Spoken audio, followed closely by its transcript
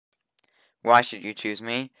Why should you choose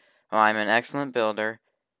me? Well, I'm an excellent builder,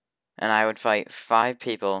 and I would fight 5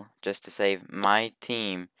 people just to save my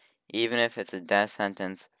team, even if it's a death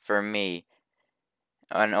sentence for me.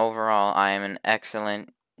 And overall, I am an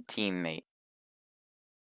excellent teammate.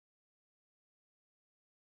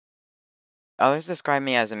 Others describe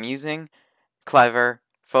me as amusing, clever,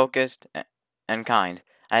 focused, and kind.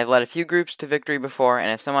 I have led a few groups to victory before, and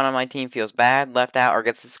if someone on my team feels bad, left out, or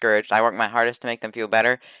gets discouraged, I work my hardest to make them feel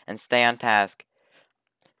better and stay on task.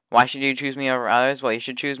 Why should you choose me over others? Well, you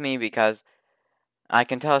should choose me because I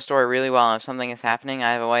can tell a story really well, and if something is happening,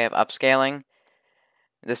 I have a way of upscaling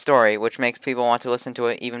the story, which makes people want to listen to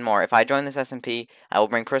it even more. If I join this SMP, I will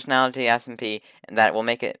bring personality to SMP, and that will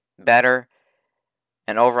make it better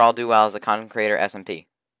and overall do well as a content creator SMP.